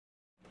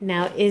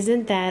Now,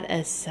 isn't that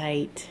a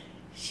sight?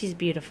 She's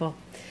beautiful.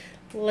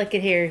 Look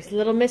at here.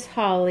 Little Miss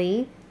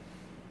Holly.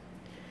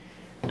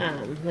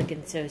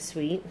 Looking so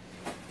sweet.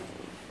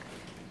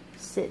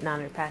 Sitting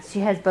on her pacifier. She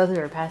has both of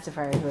her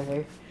pacifiers with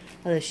her.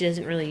 Although she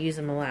doesn't really use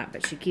them a lot,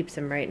 but she keeps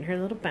them right in her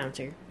little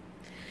bouncer.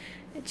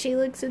 And she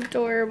looks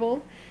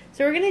adorable.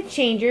 So we're going to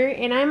change her.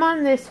 And I'm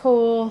on this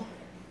whole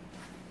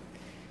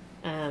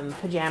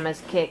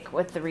pajamas kick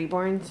with the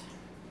Reborns.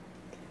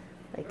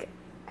 Like,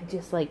 I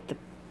just like to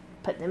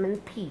put them in the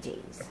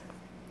PJs.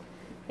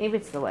 Maybe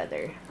it's the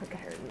weather. Look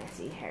at her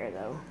messy hair,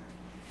 though.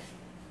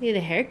 Need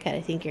a haircut.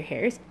 I think your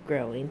hair is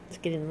growing. It's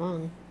getting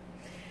long.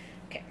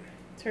 Okay,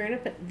 so we're going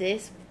to put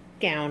this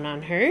gown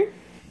on her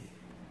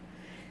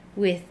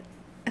with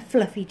a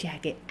fluffy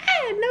jacket.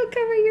 Ah, no,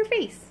 cover your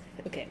face.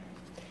 Okay.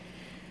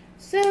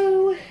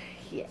 So,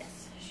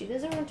 yes, she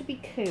doesn't want to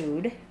be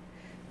cold.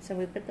 So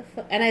we put the,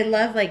 and I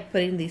love, like,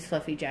 putting these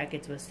fluffy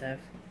jackets with stuff.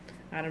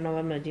 I don't know what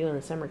I'm going to do when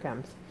the summer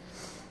comes.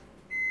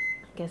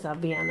 Guess I'll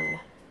be on a,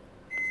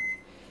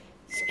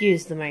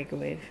 excuse the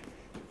microwave.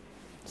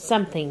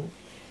 Something.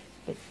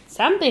 But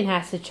something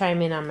has to chime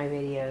in on my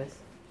videos.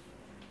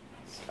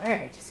 I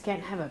swear, I just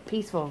can't have a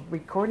peaceful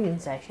recording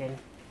session.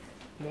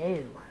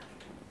 No.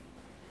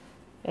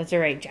 That's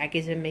alright,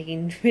 Jackie's been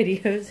making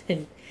videos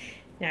and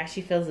now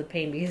she feels the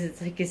pain because it's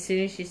like as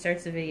soon as she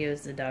starts the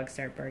videos, the dogs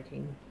start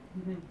barking.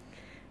 Mm-hmm.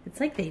 It's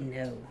like they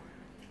know.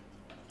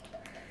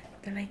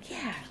 They're like,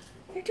 yeah,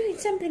 they're doing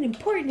something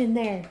important in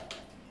there.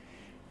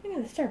 I'm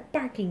gonna start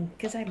barking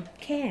because I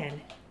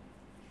can.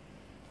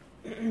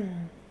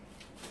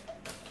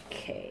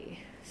 Okay,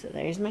 so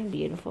there's my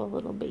beautiful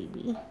little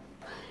baby.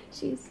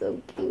 She's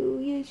so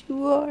cute. Yes,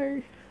 you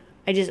are.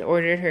 I just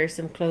ordered her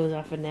some clothes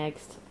off of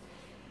Next.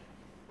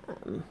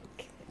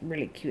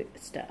 Really cute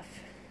stuff.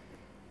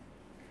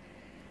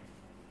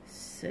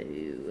 So,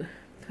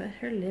 put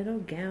her little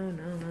gown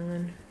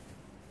on.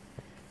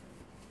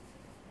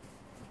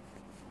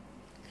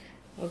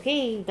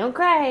 Okay, don't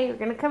cry. We're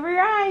gonna cover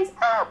your eyes.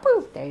 Ah,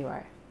 poof. There you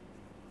are.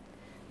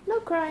 No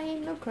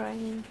crying, no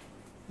crying.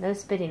 No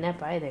spitting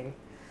up either.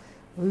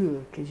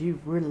 Ooh, because you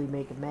really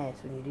make a mess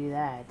when you do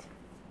that.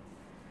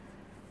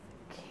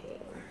 Okay.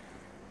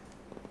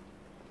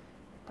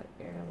 Put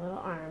your little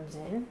arms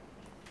in.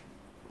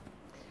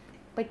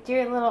 Put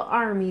your little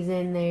armies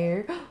in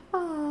there.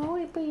 Oh,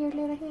 we put your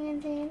little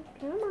hands in.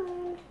 Come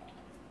on.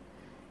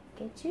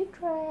 Get you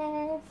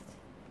dressed.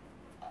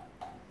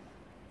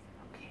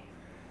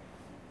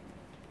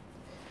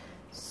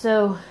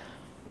 So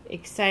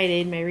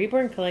excited. My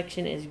Reborn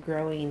collection is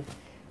growing.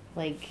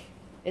 Like,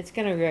 it's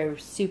going to grow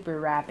super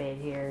rapid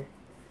here.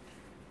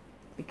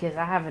 Because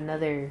I have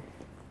another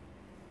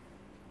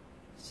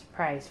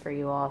surprise for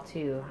you all,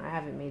 too. I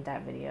haven't made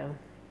that video.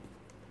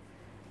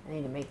 I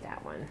need to make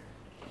that one.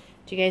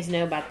 Do you guys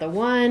know about the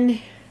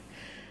one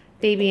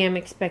baby I'm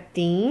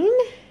expecting?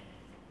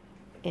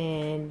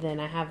 And then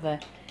I have a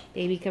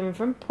baby coming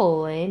from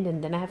Poland.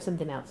 And then I have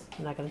something else.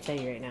 I'm not going to tell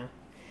you right now.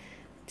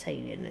 Tell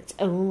you in its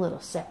own little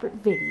separate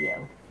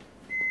video.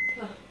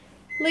 Oh.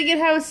 Look at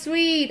how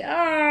sweet.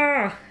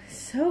 Ah, oh,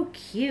 so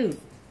cute.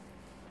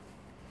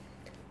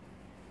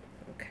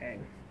 Okay.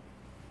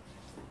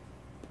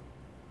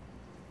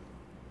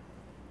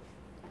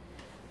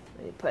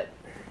 Let me put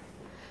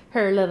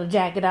her little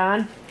jacket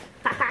on.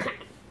 It's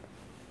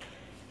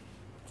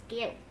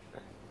cute.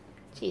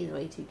 She's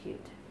way too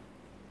cute.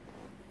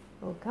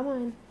 Oh, come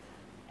on.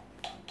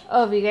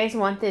 Oh, if you guys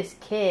want this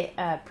kit,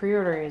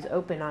 pre-order is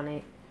open on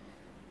it.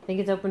 I think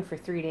it's open for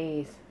 3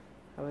 days.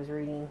 I was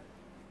reading.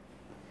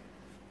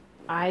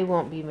 I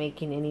won't be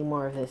making any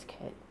more of this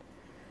kit.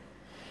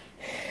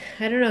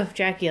 I don't know if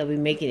Jackie will be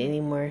making any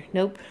more.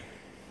 Nope.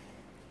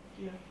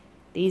 Yeah.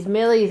 These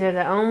millies are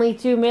the only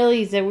 2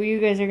 millies that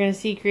you guys are going to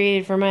see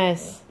created from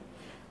us.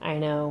 I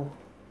know.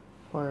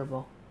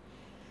 Horrible.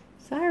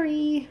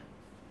 Sorry.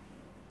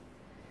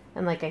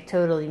 And like, I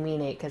totally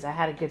mean it, because I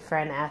had a good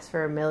friend ask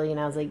for a millie, and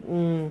I was like,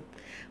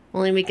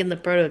 only making the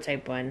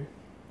prototype one.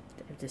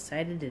 I've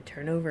decided to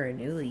turn over a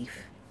new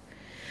leaf.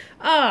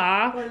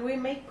 Ah! When we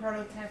make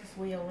prototypes,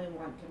 we only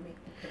want to make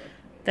the prototypes.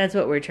 That's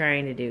what we're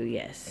trying to do,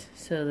 yes.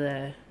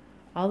 So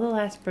all the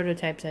last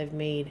prototypes I've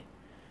made.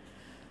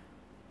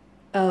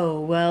 Oh,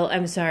 well,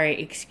 I'm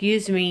sorry.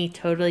 Excuse me.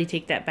 Totally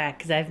take that back,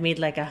 because I've made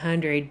like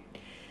 100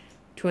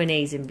 twin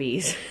A's and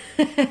B's.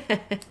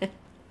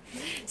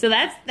 So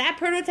that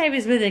prototype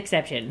is with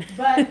exception.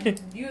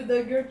 But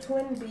your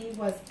twin B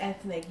was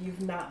ethnic.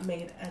 You've not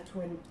made a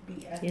twin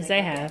B ethnic. Yes, I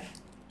have.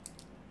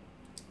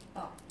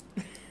 Oh.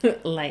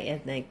 Light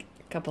ethnic.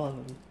 A couple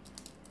of them.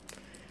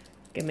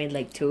 I made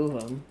like 2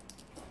 of them.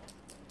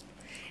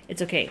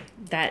 It's okay.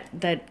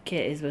 That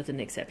kit is with an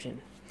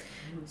exception.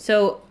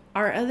 So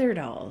our other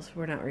dolls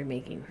we're not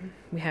remaking.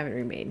 We haven't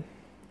remade.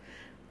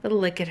 But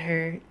look at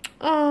her.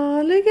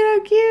 Oh, look at how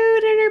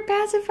cute. And her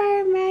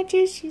pacifier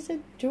matches. She's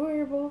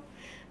adorable.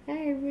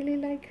 I really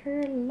like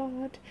her a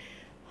lot.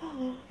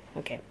 Oh,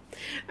 okay.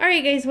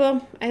 Alright guys,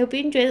 well, I hope you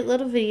enjoyed that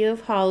little video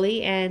of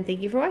Holly, and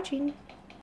thank you for watching.